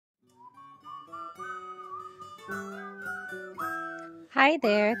Hi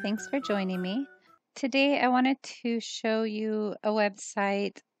there, thanks for joining me. Today I wanted to show you a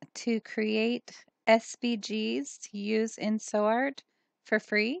website to create SVGs to use in SewArt for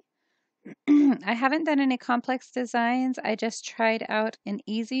free. I haven't done any complex designs. I just tried out an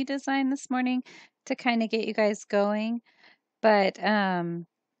easy design this morning to kind of get you guys going. But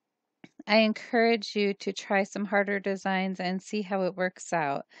I encourage you to try some harder designs and see how it works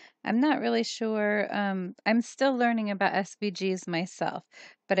out. I'm not really sure. I'm still learning about SVGs myself,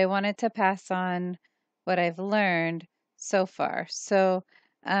 but I wanted to pass on what I've learned so far. So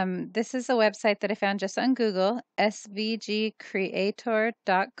this is a website that I found just on Google,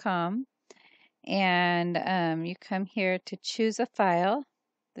 svgcreator.com. And you come here to choose a file.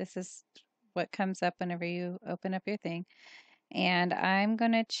 This is what comes up whenever you open up your thing. And I'm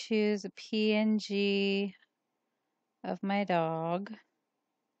going to choose a PNG of my dog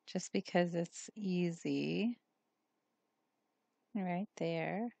just because it's easy. Right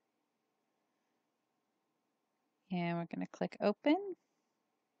there. And we're going to click open.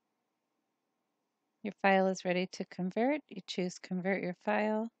 Your file is ready to convert. You choose convert your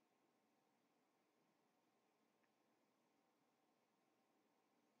file.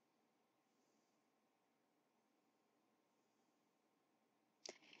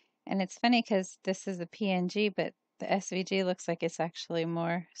 And it's funny because this is a PNG, but the SVG looks like it's actually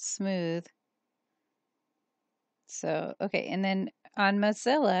more smooth. So, okay, and then on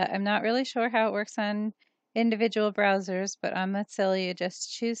Mozilla, I'm not really sure how it works on individual browsers, but on Mozilla, you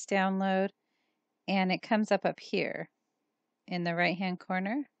just choose download and it comes up here in the right-hand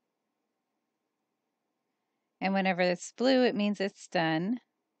corner. And whenever it's blue, it means it's done.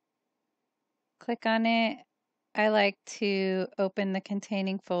 Click on it. I like to open the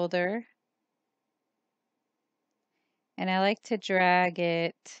containing folder and I like to drag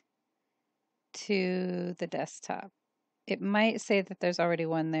it to the desktop. It might say that there's already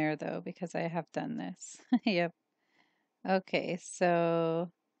one there though, because I have done this. Yep. Okay,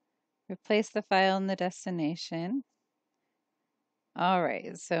 so replace the file in the destination. All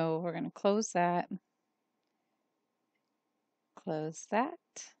right, so we're going to close that. Close that.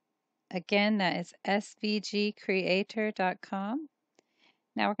 Again, that is svgcreator.com.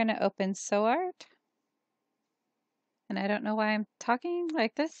 Now we're going to open SewArt. And I don't know why I'm talking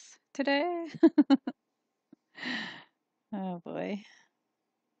like this today. Oh boy.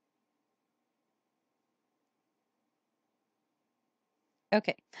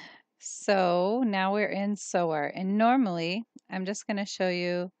 Okay, so now we're in SewArt. And normally, I'm just going to show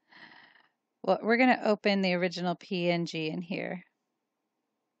you, well, we're going to open the original PNG in here.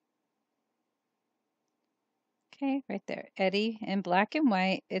 Okay, right there. Eddie in black and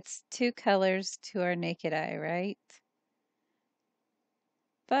white. It's 2 colors to our naked eye, right?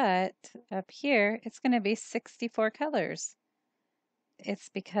 But up here, it's going to be 64 colors. It's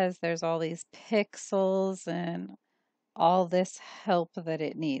because there's all these pixels and all this help that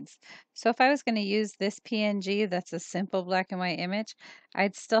it needs. So if I was going to use this PNG that's a simple black and white image,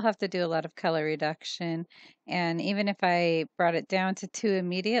 I'd still have to do a lot of color reduction. And even if I brought it down to 2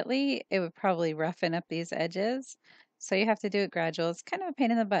 immediately, it would probably roughen up these edges. So you have to do it gradual. It's kind of a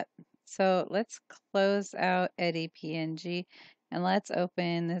pain in the butt. So let's close out Eddie PNG and let's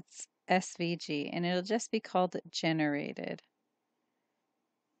open this SVG and it'll just be called generated.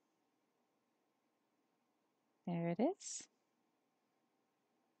 There it is.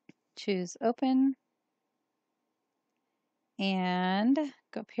 Choose open and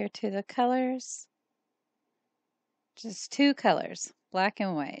go up here to the colors. Just 2 colors, black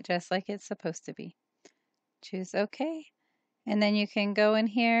and white, just like it's supposed to be. Choose OK. And then you can go in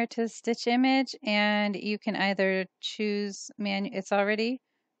here to stitch image and you can either choose it's already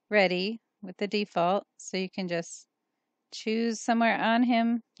ready with the default. So you can just choose somewhere on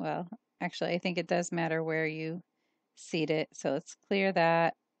him. Well, actually, I think it does matter where you seat it. So let's clear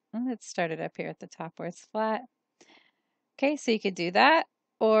that. Let's start it up here at the top where it's flat. Okay, so you could do that,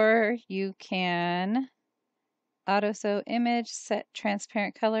 or you can auto sew image, set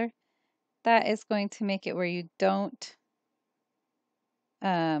transparent color. That is going to make it where you don't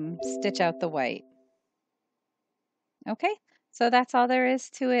stitch out the white. Okay, so that's all there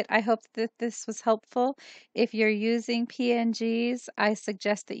is to it. I hope that this was helpful. If you're using PNGs, I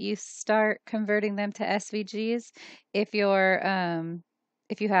suggest that you start converting them to SVGs. If you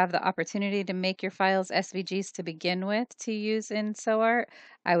have the opportunity to make your files SVGs to begin with to use in SewArt,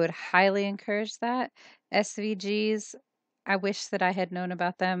 I would highly encourage that. SVGs, I wish that I had known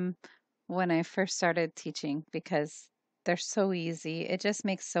about them when I first started teaching because they're so easy. It just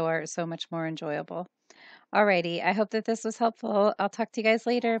makes SewArt so much more enjoyable. Alrighty, I hope that this was helpful. I'll talk to you guys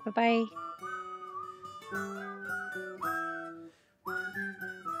later. Bye-bye.